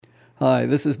Hi,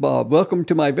 this is Bob. Welcome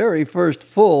to my very first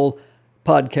full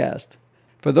podcast.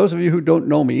 For those of you who don't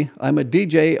know me, I'm a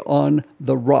DJ on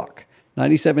The Rock,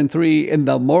 97.3 in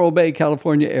the Morro Bay,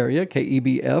 California area,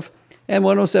 KEBF, and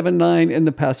 107.9 in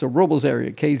the Paso Robles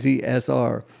area,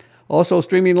 KZSR. Also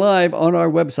streaming live on our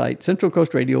website,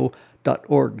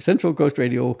 centralcoastradio.org,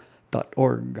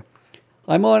 centralcoastradio.org.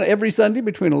 I'm on every Sunday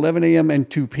between 11 a.m. and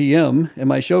 2 p.m., and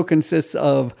my show consists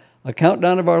of a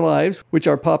countdown of our lives, which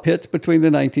are pop hits between the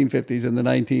 1950s and the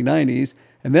 1990s,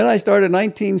 and then I start a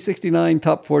 1969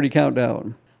 Top 40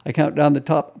 countdown. I count down the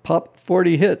top pop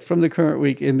 40 hits from the current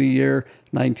week in the year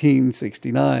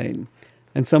 1969.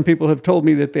 And some people have told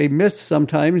me that they miss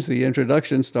sometimes the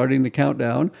introduction starting the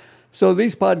countdown, so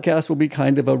these podcasts will be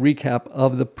kind of a recap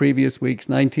of the previous week's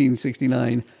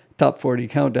 1969 Top 40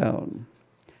 countdown.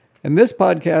 And this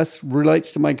podcast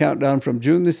relates to my countdown from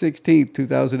June the 16th,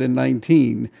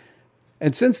 2019.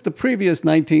 And since the previous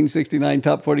 1969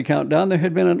 Top 40 countdown, there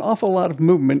had been an awful lot of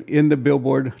movement in the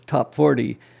Billboard Top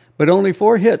 40, but only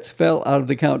 4 hits fell out of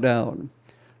the countdown.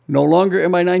 No longer in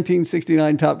my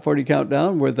 1969 Top 40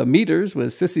 countdown were The Meters with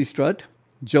Sissy Strut,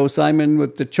 Joe Simon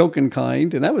with The Chokin'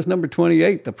 Kind, and that was number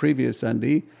 28 the previous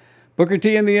Sunday, Booker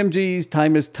T and the MGs,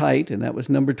 Time is Tight, and that was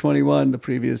number 21 the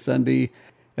previous Sunday,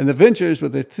 and The Ventures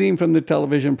with a theme from the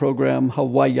television program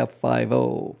Hawaii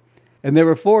Five-0. And there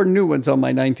were 4 new ones on my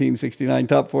 1969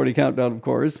 Top 40 countdown, of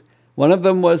course. One of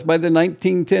them was by the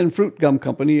 1910 Fruit Gum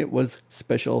Company. It was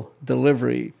Special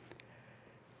Delivery.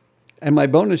 And my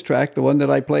bonus track, the one that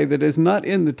I play that is not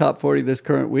in the Top 40 this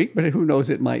current week, but who knows,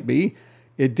 it might be.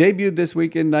 It debuted this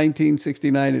week in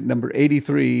 1969 at number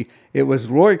 83. It was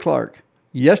Roy Clark,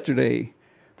 Yesterday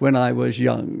When I Was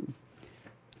Young.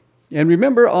 And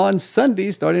remember, on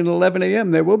Sunday, starting at 11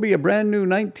 a.m., there will be a brand new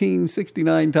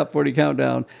 1969 Top 40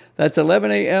 countdown. That's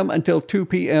 11 a.m. until 2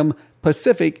 p.m.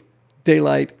 Pacific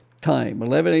Daylight Time,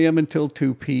 11 a.m. until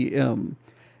 2 p.m.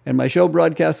 And my show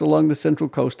broadcasts along the central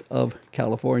coast of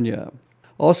California.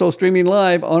 Also streaming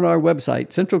live on our website,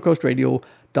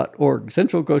 centralcoastradio.org,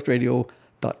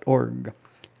 centralcoastradio.org.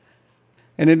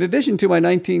 And in addition to my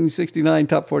 1969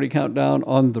 Top 40 countdown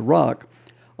on The Rock,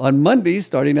 on Mondays,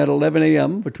 starting at 11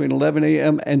 a.m., between 11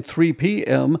 a.m. and 3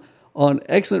 p.m., on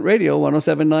Excellent Radio,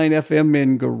 107.9 FM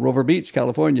in Grover Beach,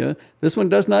 California. This one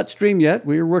does not stream yet.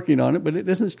 We're working on it, but it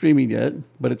isn't streaming yet.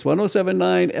 But it's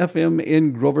 107.9 FM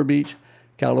in Grover Beach,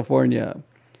 California.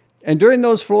 And during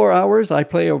those floor hours, I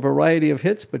play a variety of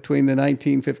hits between the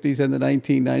 1950s and the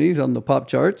 1990s on the pop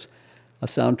charts, a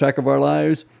soundtrack of our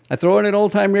lives. I throw in an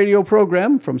old-time radio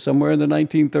program from somewhere in the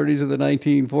 1930s or the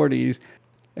 1940s.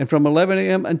 And from 11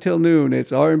 a.m. until noon,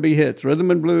 it's R&B hits,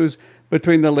 rhythm and blues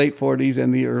between the late 40s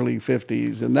and the early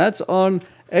 50s. And that's on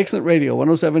Excellent Radio,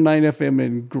 107.9 FM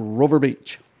in Grover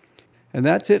Beach. And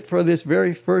that's it for this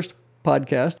very first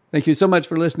podcast. Thank you so much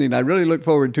for listening. I really look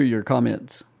forward to your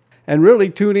comments. And really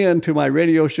tune in to my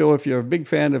radio show if you're a big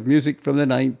fan of music from the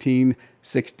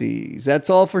 1960s. That's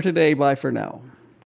all for today. Bye for now.